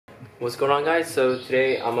What's going on, guys? So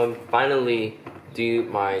today I'm gonna finally do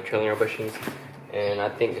my trailing arm bushings, and I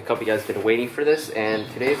think a couple of you guys have been waiting for this, and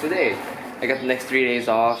today's the day. I got the next 3 days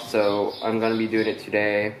off, so I'm gonna be doing it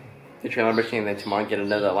today, the trailing arm bushing, and then tomorrow get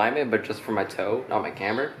another alignment, but just for my toe, not my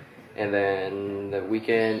camber. And then the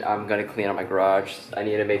weekend I'm gonna clean out my garage. I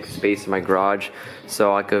need to make space in my garage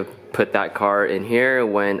so I could put that car in here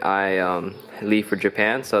when I leave for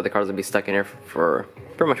Japan. So the car's gonna be stuck in here for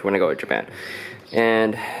pretty much when I go to Japan.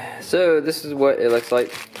 And so this is what it looks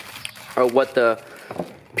like, or what the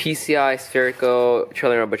PCI spherical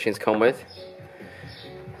trailing arm bushings come with.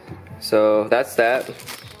 So that's that.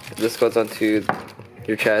 This goes onto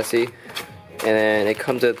your chassis, and then it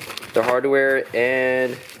comes with the hardware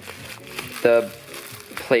and the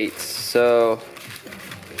plates. So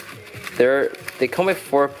they come with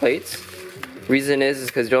 4 plates. Reason is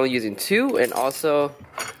because you're only using 2, and also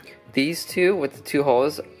these 2 with the 2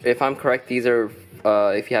 holes, if I'm correct, these are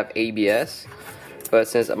if you have ABS, but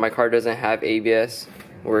since my car doesn't have ABS,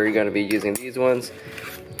 we're going to be using these ones.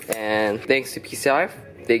 And thanks to PCI,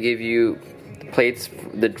 they give you plates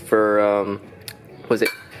for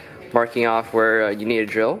marking off where you need a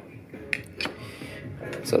drill.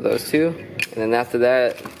 So those 2, and then after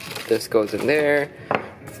that, this goes in there,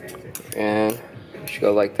 and it should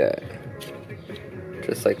go like that,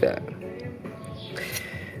 just like that.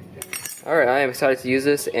 Alright, I am excited to use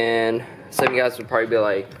this, and some of you guys would probably be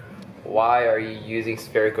like, why are you using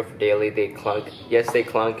spherical for daily? They clunk. Yes, they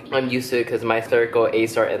clunk. I'm used to it because my spherical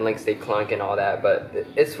A-star end links, they clunk and all that, but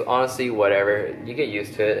it's honestly whatever. You get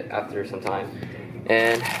used to it after some time.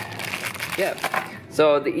 And yeah,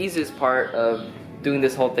 so the easiest part of doing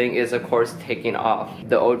this whole thing is, of course, taking off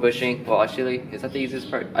the old bushing. Well, actually, is that the easiest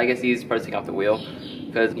part? I guess the easiest part is taking off the wheel,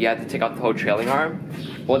 because you have to take off the whole trailing arm.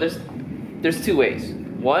 Well, there's 2 ways.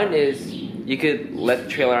 One is you could let the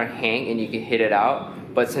trailing arm hang and you can hit it out,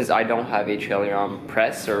 but since I don't have a trailing arm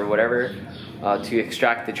press or whatever to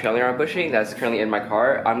extract the trailing arm bushing that's currently in my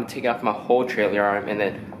car, I'm taking off my whole trailing arm and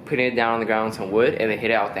then putting it down on the ground with some wood and then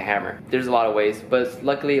hit it out with the hammer. There's a lot of ways, but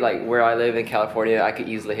luckily, like where I live in California, I could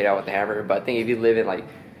easily hit it out with the hammer. But I think if you live in like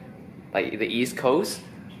the East Coast,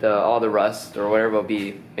 all the rust or whatever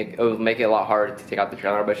it will make it a lot harder to take out the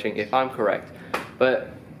trailing arm bushing, if I'm correct.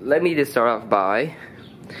 But let me just start off by,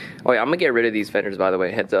 oh yeah, I'm gonna get rid of these fenders, by the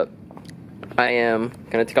way, heads up. I am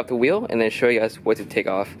gonna take off the wheel and then show you guys what to take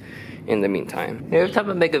off in the meantime. Every time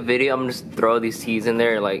I make a video, I'm just throw these tees in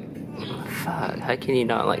there, like, fuck, how can you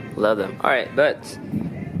not like love them? Alright, but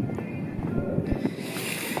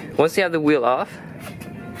once you have the wheel off,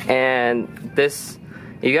 and this,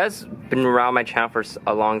 you guys been around my channel for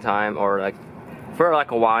a long time, or for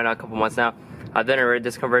a while now, a couple months now. I've done a rear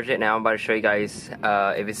disc conversion. Now I'm about to show you guys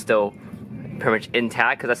if it's still pretty much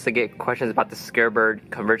intact, because I still get questions about the Scarebird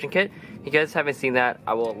conversion kit. If you guys haven't seen that,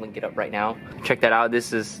 I will link it up right now. Check that out.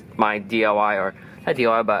 This is my DIY, or not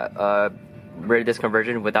DIY, but rear disc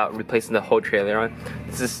conversion without replacing the whole trailer arm.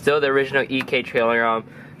 This is still the original EK trailer arm,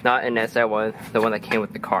 not an SI one, the one that came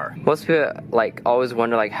with the car. Most people always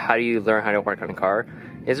wonder how do you learn how to work on a car?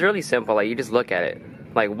 It's really simple. You just look at it.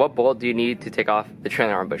 What bolt do you need to take off the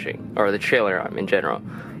trailer arm bushing, or the trailer arm in general?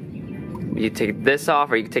 You take this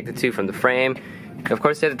off, or you can take the 2 from the frame. Of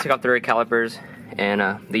course, you have to take off the rear calipers and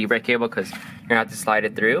the e-brake cable, because you're gonna have to slide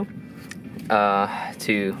it through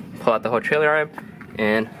to pull out the whole trailer arm.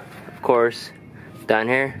 And of course, down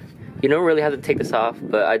here, you don't really have to take this off,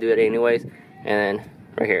 but I do it anyways. And then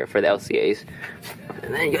right here for the LCAs.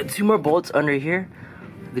 And then you got 2 more bolts under here,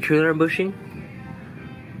 the trailer arm bushing,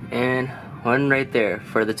 and 1 right there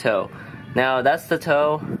for the toe. Now that's the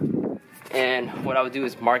toe. And what I would do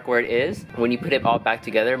is mark where it is. When you put it all back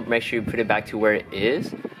together, make sure you put it back to where it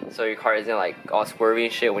is, so your car isn't all swervy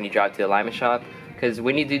and shit when you drive to the alignment shop. Because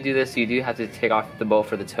when you do this, you do have to take off the bolt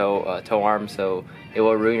for the toe arm, so it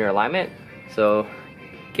will ruin your alignment. So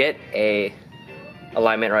get a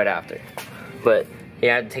alignment right after. But you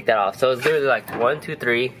have to take that off. So it's literally 1, 2,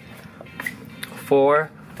 3, 4,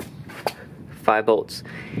 5 bolts.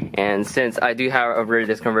 And since I do have a rear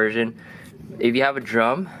disc conversion, if you have a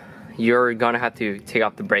drum, you're gonna have to take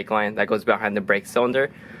off the brake line that goes behind the brake cylinder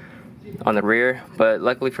on the rear. But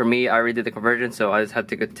luckily for me, I already did the conversion, so I just have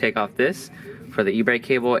to take off this for the e-brake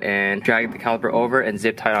cable and drag the caliper over and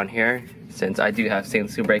zip tie on here, since I do have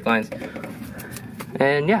stainless steel brake lines.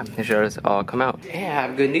 And yeah, it should just all come out. Yeah, I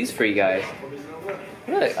have good news for you guys.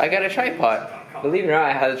 Look, I got a tripod. Believe it or not,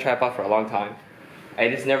 I had a tripod for a long time. I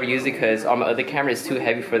just never used it because on my other camera it's too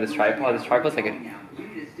heavy for this tripod. This tripod's like a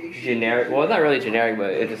generic, well, not really generic,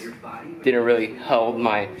 but it just didn't really hold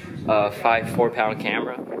my 4 pound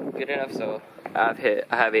camera good enough. So I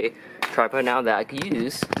have a tripod now that I could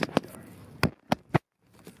use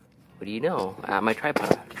what do you know? I have my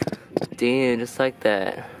tripod. Damn, just like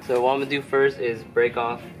that. So what I'm gonna do first is break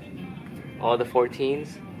off all the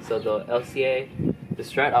 14s. So the LCA, the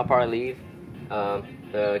strut I'll probably leave,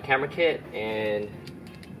 the camera kit, and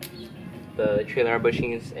the trailer arm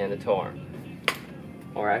bushings and the tow arm.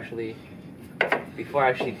 Or actually, before I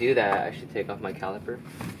actually do that, I should take off my caliper.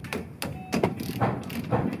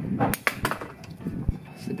 I'm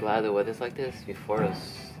so glad the weather's like this. Before, it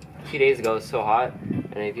was, a few days ago, it was so hot.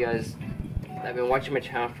 And if you guys have been watching my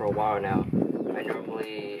channel for a while now, I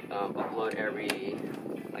normally upload every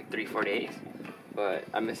like 3-4 days. But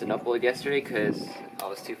I missed an upload yesterday because I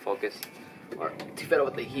was too focused or too fed up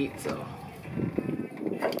with the heat, so.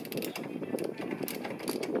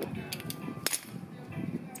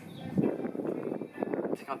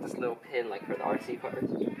 Take out this little pin like for the RC cars.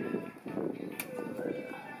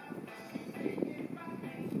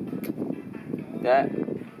 That,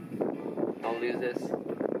 don't lose this.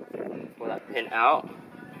 Pull that pin out.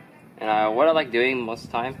 And what I like doing most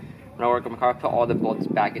of the time when I work on my car, I put all the bolts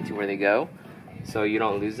back into where they go, so you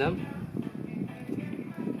don't lose them.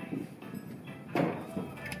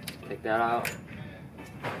 Take that out.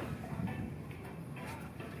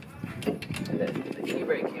 And then the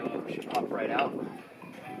e-brake cable should pop right out.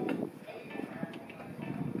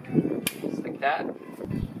 Just like that.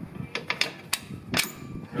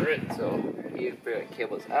 Alright, so e-brake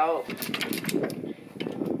cable's out.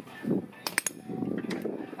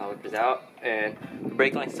 Calipers out, and the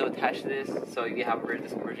brake line's still attached to this, so if you have a rear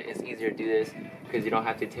disc conversion, it's easier to do this because you don't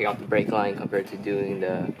have to take out the brake line compared to doing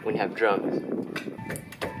the when you have drums.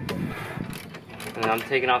 And I'm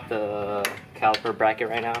taking off the caliper bracket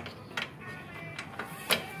right now,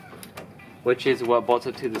 which is what bolts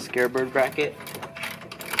up to the Scarebird bracket.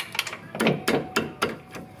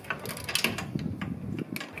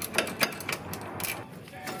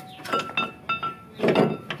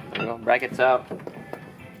 There we go, bracket's out.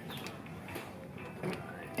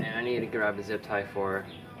 And I need to grab a zip tie for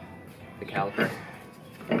the caliper.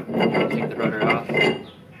 Take the rotor off.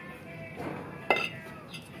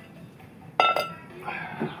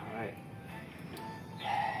 Alright.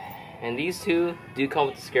 And these two do come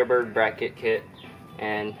with the Scarebird bracket kit.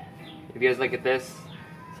 And if you guys look at this,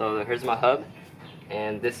 so here's my hub,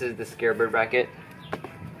 and this is the Scarebird bracket.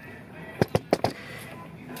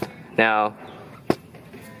 Now,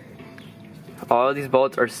 all of these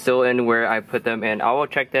bolts are still in where I put them, and I will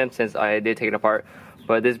check them since I did take it apart.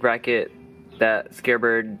 But this bracket that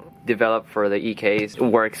Scarebird developed for the EKs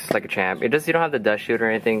works like a champ. It just, you don't have the dust chute or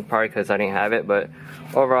anything, probably because I didn't have it. But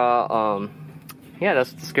overall, yeah,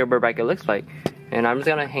 that's what the Scarebird bracket looks like. And I'm just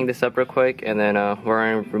gonna hang this up real quick, and then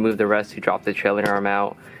we're gonna remove the rest to drop the trailer arm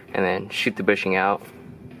out, and then shoot the bushing out.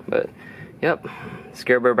 But yep,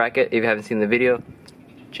 Scarebird bracket. If you haven't seen the video,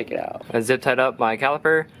 check it out. I zip tied up my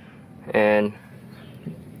caliper. And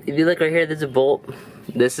if you look right here, there's a bolt.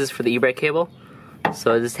 This is for the e-brake cable.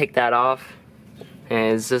 So just take that off,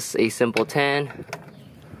 and it's just a simple 10.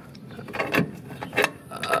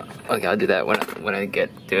 Okay, I'll do that when I get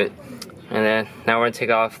to it. And then now we're gonna take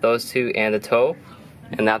off those two and the toe.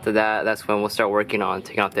 And after that, that's when we'll start working on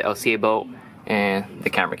taking off the LCA bolt and the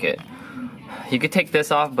camera kit. You could take this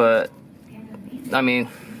off, but I mean,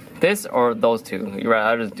 this or those two. You're right,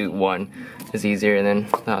 I'll just do one. It's easier, and then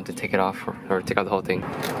I'll have to take it off or take out the whole thing.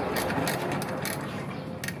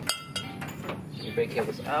 Your brake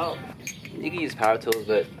cable's out. You can use power tools,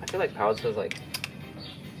 but I feel like power tools, like,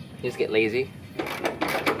 you just get lazy.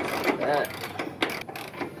 That.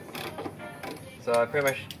 So I pretty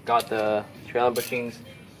much got the trailer bushings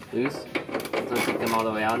loose. So I'll take them all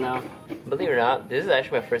the way out now. Believe it or not, this is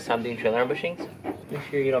actually my first time doing trailer bushings. Make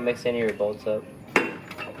sure you don't mix any of your bolts up.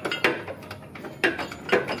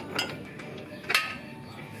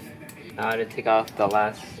 Now I had to take off the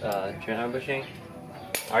last trailer bushing.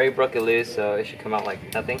 I already broke it loose, so it should come out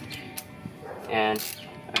like nothing. And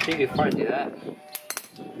actually, before I do that,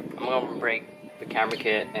 I'm gonna break the camera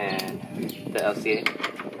kit and the LCA.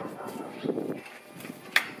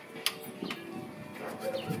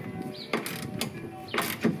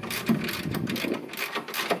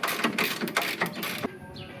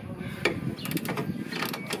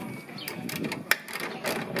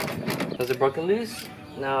 Those are broken loose.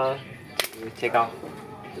 Now we take off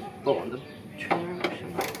the bolt on the trailer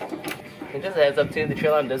bushing. And just a heads up too, the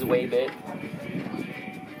trailer arm does weigh a bit.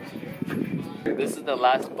 This is the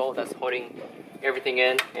last bolt that's holding everything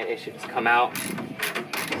in, and it should just come out.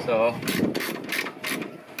 So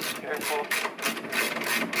careful.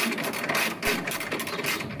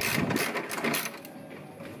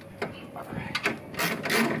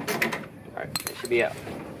 Alright, it should be out.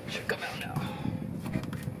 It should come out now.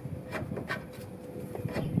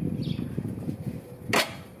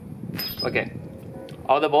 Okay,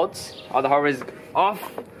 all the bolts, all the hardware is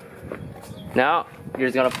off. Now you're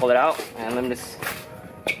just gonna pull it out, and let me just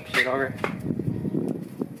push it over.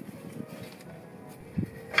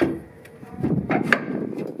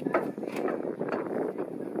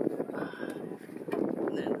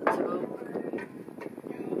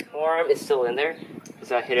 Arm is still in there,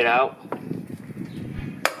 so I hit it out.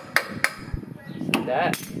 Like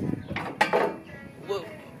that. Whoa.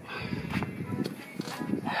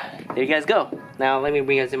 There you guys go. Now let me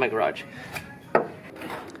bring you guys in my garage.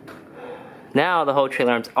 Now the whole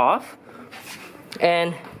trailer arm's off,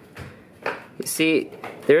 and you see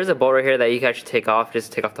there's a bolt right here that you can actually take off.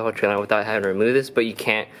 Just take off the whole trailer without having to remove this, but you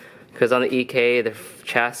can't because on the EK the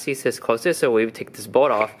chassis is closest. So when we take this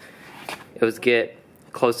bolt off, it was get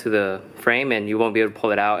close to the frame and you won't be able to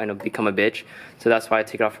pull it out and it'll become a bitch. So that's why I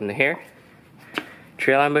take it off from the here.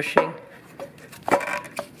 Trail line bushing.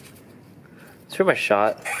 It's pretty much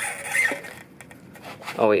shot.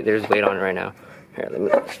 Oh wait, there's weight on it right now. Here, let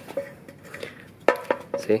me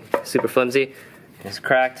see. Super flimsy. It's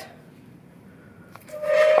cracked.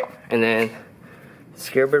 And then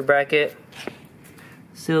scarebird bracket.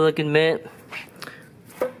 Silicon mint.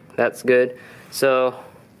 That's good. So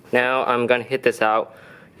now I'm gonna hit this out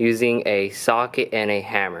using a socket and a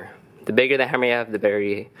hammer. The bigger the hammer you have, the better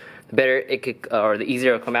it could, or the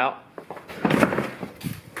easier it'll come out.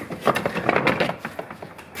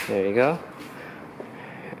 There you go.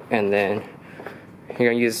 And then you're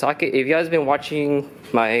gonna use a socket. If you guys have been watching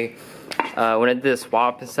my when I did the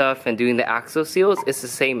swap and stuff and doing the axle seals, it's the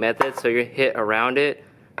same method. So you hit around it,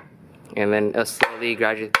 and then it'll slowly,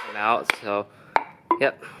 gradually come out. So,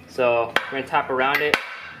 yep. So we're gonna tap around it.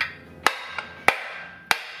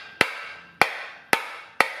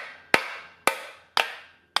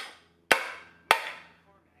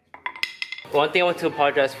 One thing I want to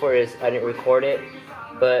apologize for is I didn't record it,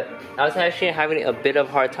 but I was actually having a bit of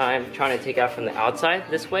a hard time trying to take it out from the outside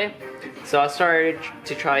this way. So I started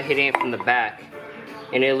to try hitting it from the back,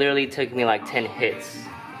 and it literally took me like 10 hits.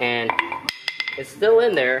 And it's still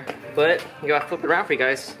in there, but you gotta flip it around for you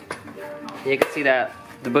guys. You can see that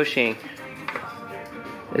the bushing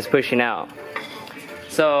is pushing out.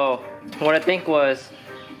 So what I think was,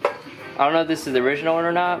 I don't know if this is the original one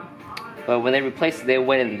or not, but when they replaced it, they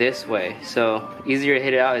went in this way. So easier to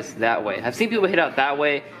hit it out is that way. I've seen people hit out that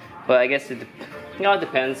way, but I guess it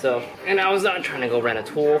depends. So, and I was not trying to go rent a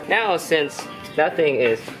tool. Now since that thing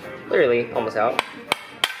is literally almost out.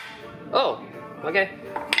 Oh, okay.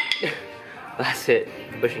 That's it.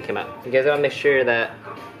 The bushing came out. You guys gotta make sure that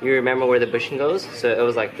you remember where the bushing goes. So it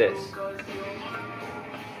was like this.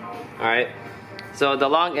 All right. So the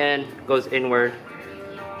long end goes inward.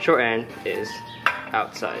 Short end is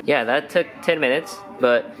outside. Yeah, that took 10 minutes,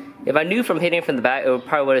 but if I knew from hitting it from the back, it would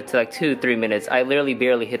probably would have took like 2-3 minutes. I literally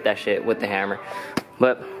barely hit that shit with the hammer.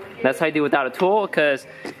 But that's how you do without a tool, because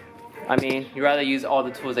I mean, you rather use all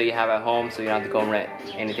the tools that you have at home so you don't have to go and rent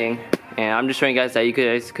anything. And I'm just showing you guys that you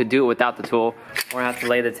guys could do it without the tool. Or have to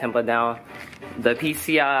lay the template down. The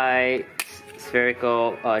PCI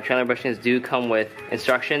Spherical trailer bushings do come with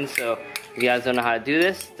instructions, so if you guys don't know how to do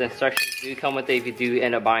this, the instructions do come with it if you do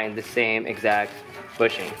end up buying the same exact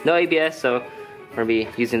bushing. No ABS, so we're gonna be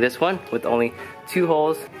using this one with only 2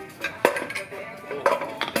 holes.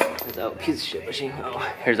 There's a piece of shit bushing. Oh,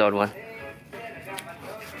 here's the old one.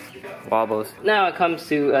 Wobbles. Now it comes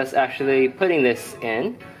to us actually putting this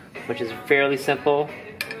in, which is fairly simple.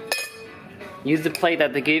 Use the plate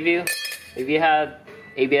that they give you. If you have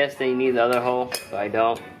ABS, then you need the other hole, but I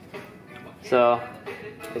don't. So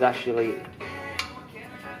it's actually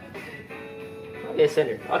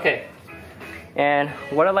centered. Okay. And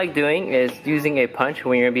what I like doing is using a punch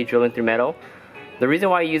when you're gonna be drilling through metal. The reason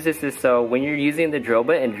why I use this is so when you're using the drill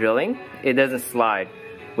bit and drilling, it doesn't slide.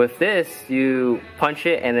 With this, you punch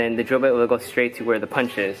it and then the drill bit will go straight to where the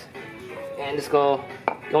punch is. And just go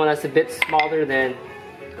one that's a bit smaller than,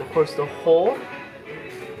 of course, the hole.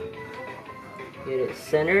 Get it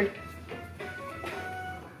centered.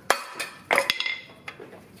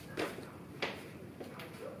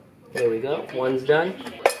 There we go, one's done.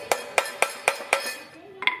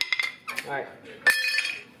 Alright.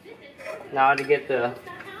 Now to get the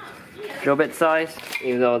drill bit size,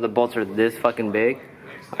 even though the bolts are this fucking big,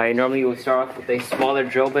 I normally would start off with a smaller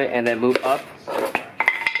drill bit and then move up.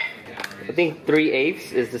 I think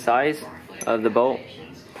 3/8 is the size of the bolt.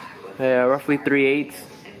 Yeah, roughly 3/8.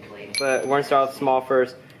 But we're gonna start off small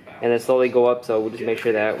first and then slowly go up, so we'll just make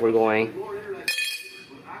sure that we're going,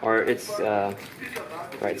 or it's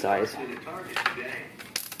right size.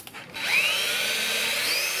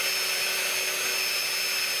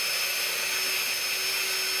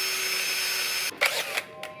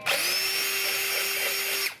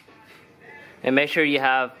 And make sure you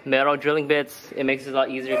have metal drilling bits. It makes it a lot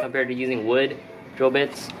easier compared to using wood drill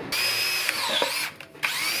bits.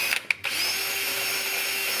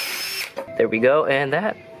 There we go, and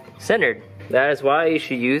that centered. That is why you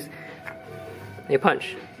should use a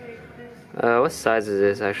punch. What size is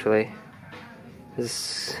this actually?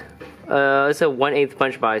 This it's a 1/8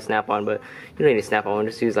 punch by Snap-on, but you don't need a Snap-on.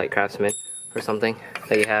 Just use like Craftsman or something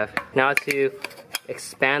that you have. Now to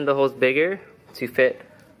expand the holes bigger to fit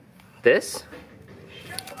this,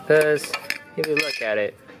 because if you look at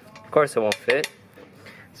it, of course it won't fit.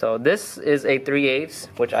 So this is a 3/8,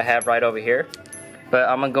 which I have right over here, but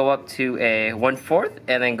I'm gonna go up to a 1/4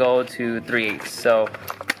 and then go to 3/8, so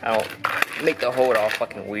I don't make the hole all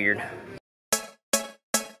fucking weird.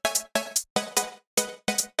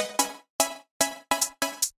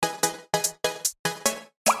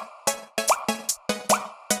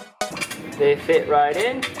 They fit right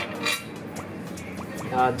in.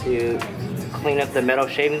 Now to clean up the metal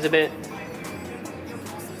shavings a bit.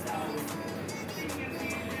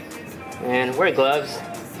 And wear gloves.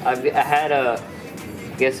 I had I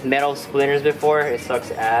guess metal splinters before. It sucks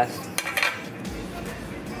ass.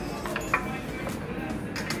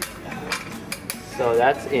 So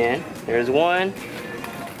that's in. There's one.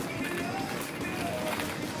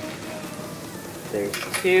 There's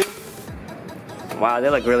two. Wow, they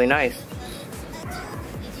look really nice.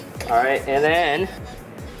 Alright, and then,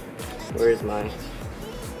 where's mine?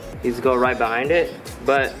 These go right behind it,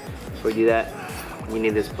 but before we do that, we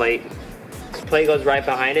need this plate. This plate goes right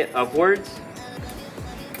behind it, upwards.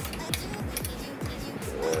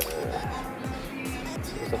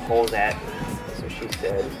 There's the holes at, that's what she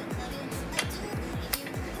said.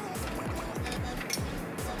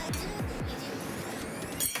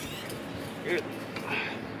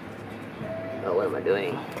 Oh, what am I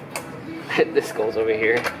doing? This goes over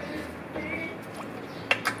here.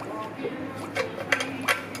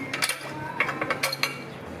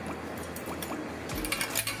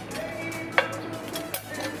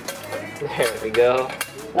 There we go.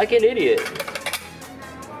 Like an idiot.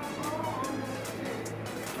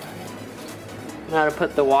 Now to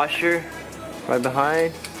put the washer right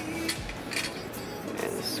behind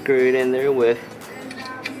and screw it in there with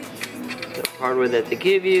the hardware that they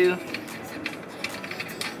give you.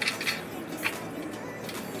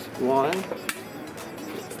 One.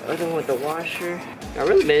 The other one with the washer. I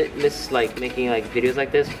really miss like making like videos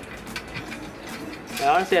like this. And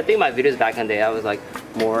honestly, I think my videos back in the day I was like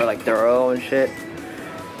more like thorough and shit.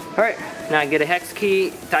 Alright, now get a hex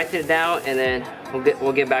key, tighten it down, and then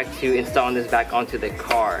we'll get back to installing this back onto the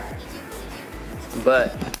car.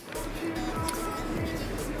 But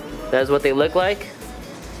that's what they look like.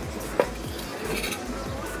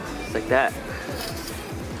 Just like that.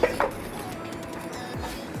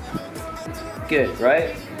 Good,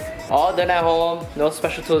 right? All done at home, no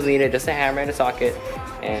special tools needed, just a hammer and a socket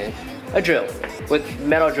and a drill with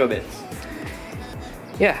metal drill bits.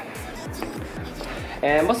 Yeah.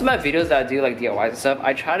 And most of my videos that I do like DIYs and stuff,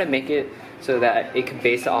 I try to make it so that it can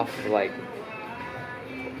base it off of like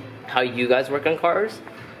how you guys work on cars.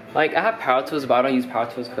 Like I have power tools, but I don't use power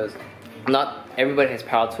tools because not everybody has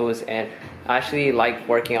power tools, and I actually like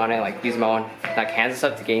working on it, like using my own like hands and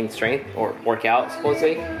stuff to gain strength or work out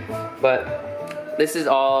supposedly. But this is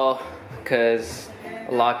all because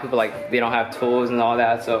a lot of people like they don't have tools and all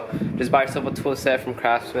that, so just buy yourself a tool set from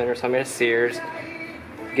Craftsman or something at Sears.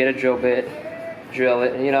 Get a drill bit, drill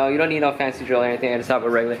it. You know, you don't need no fancy drill or anything. I just have a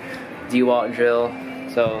regular DeWalt drill.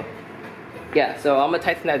 So yeah, so I'm gonna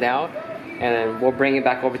tighten that down, and then we'll bring it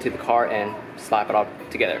back over to the car and slap it all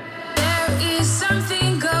together. There is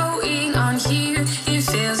something going on here. It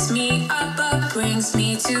fills me up, brings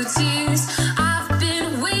me to tears. I've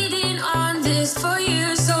been waiting on this for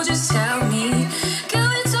years, so just tell me. Can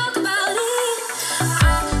we talk about it?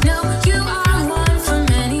 I know you are one for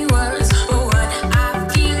many words, but what I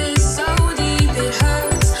feel is so deep it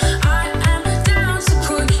hurts. I am down to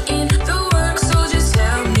put in the work, so just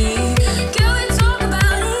tell me. Can we talk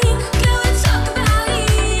about it? Can we talk about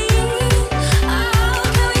it? Oh,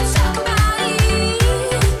 can we talk about it?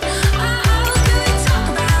 Oh, can we talk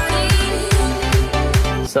about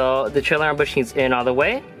it? So the trailer arm bushing's in all the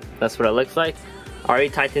way. That's what it looks like. I already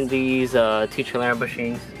tightened these two trailer arm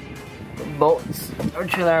bushings bolts, or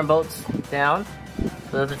trailer arm bolts down.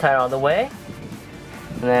 So those are tight all the way.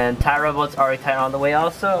 And then tie rod bolts are already tight all the way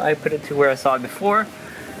also. I put it to where I saw it before.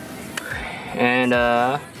 And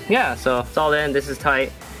yeah, so it's all in. This is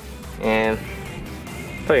tight and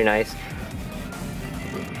pretty nice.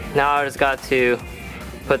 Now I just got to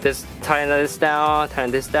put this, tighten this down,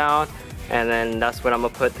 and then that's when I'm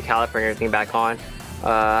gonna put the caliper and everything back on.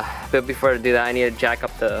 But before I do that, I need to jack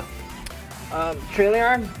up the trailing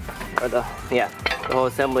arm, or the whole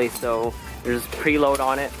assembly. So there's preload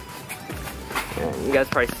on it. And you guys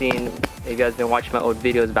probably seen, if you guys been watching my old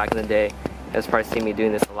videos back in the day, you guys probably seen me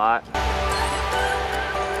doing this a lot.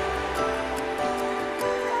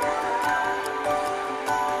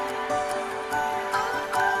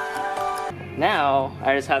 Now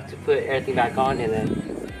I just have to put everything back on, and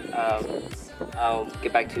then I'll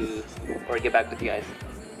get back with you guys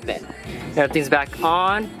then. Everything's back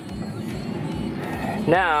on.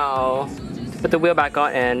 Now to put the wheel back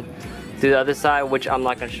on and do the other side, which I'm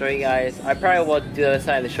not gonna show you guys. I probably will do the other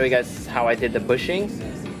side and show you guys how I did the bushings,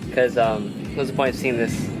 because what's the point of seeing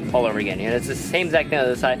this all over again? And it's the same exact thing on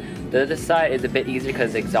the other side. The other side is a bit easier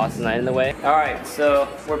because the exhaust is not in the way. All right, so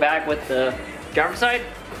we're back with the driver's side.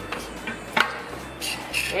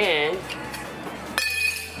 And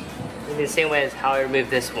it'll be the same way as how I removed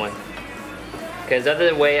this one. Because the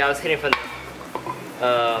other way I was hitting from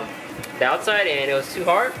the outside and it was too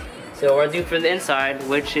hard. So we're gonna do from the inside,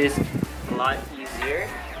 which is a lot easier.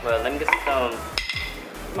 But let me get some,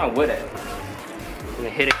 where's my wood at? I'm gonna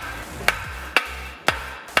hit it.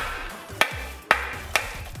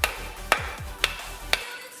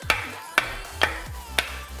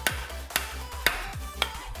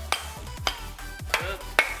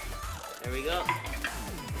 There we go.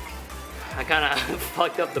 I kind of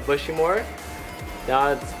fucked up the bushing more. Now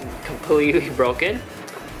it's completely broken.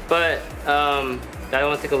 But that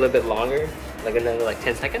one took a little bit longer, like another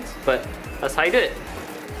 10 seconds. But that's how you do it.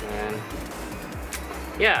 And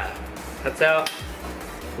yeah, that's how.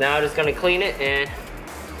 Now I'm just gonna clean it and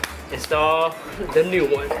install the new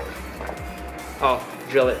one. Oh,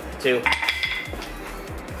 drill it too.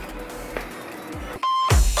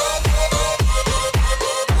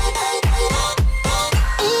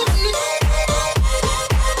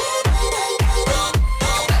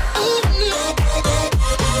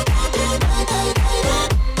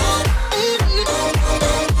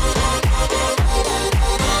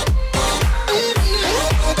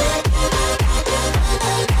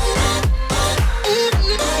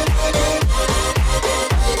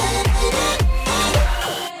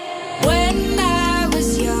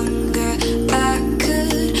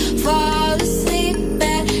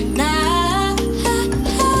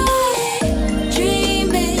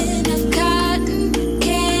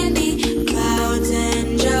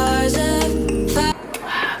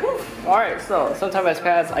 Alright, so some time has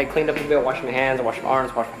passed. I cleaned up a bit, washed my hands, washed my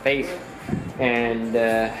arms, washed my face, and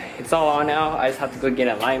it's all on now. I just have to go get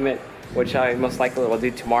alignment, which I most likely will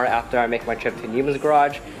do tomorrow after I make my trip to Newman's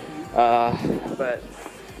garage. But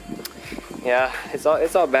yeah, it's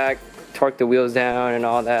all back. Torque the wheels down and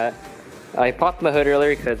all that. I popped my hood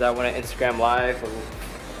earlier because I went to Instagram live.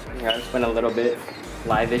 I just went a little bit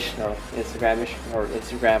live-ish, or Instagram-ish, or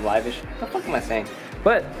Instagram live-ish. What the fuck am I saying?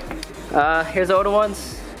 But here's the older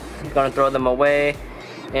ones. I'm gonna throw them away.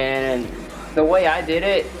 And the way I did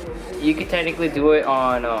it, you can technically do it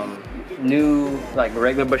on new, like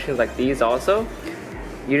regular bushings like these also.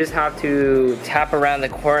 You just have to tap around the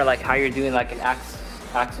corner like how you're doing like an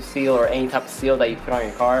axle seal or any type of seal that you put on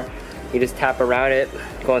your car. You just tap around it,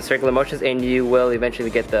 go in circular motions, and you will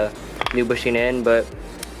eventually get the new bushing in. But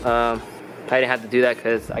I didn't have to do that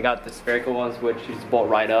because I got the spherical ones, which you just bolt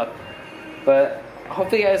right up. But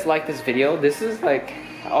hopefully you guys like this video. This is like,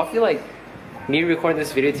 I feel like me recording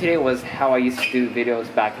this video today was how I used to do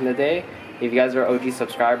videos back in the day. If you guys are OG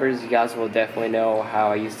subscribers, you guys will definitely know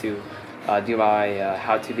how I used to do my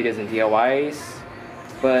how-to videos and DIYs.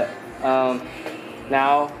 But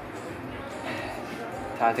now,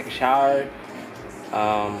 time to take a shower,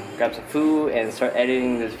 grab some food, and start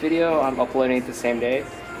editing this video. I'm uploading it the same day.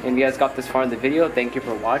 And if you guys got this far in the video, thank you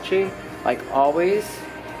for watching, like always.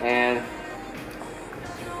 And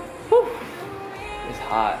whew, it's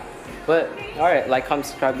hot. But alright, like, comment,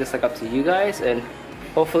 subscribe, dislike, up to you guys. And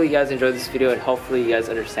hopefully you guys enjoyed this video, and hopefully you guys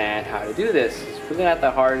understand how to do this. It's really not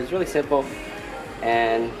that hard, it's really simple.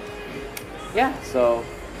 And yeah, so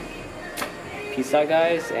peace out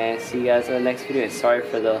guys, and see you guys in the next video. And sorry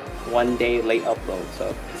for the 1 day late upload.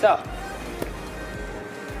 So peace out.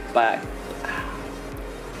 Bye.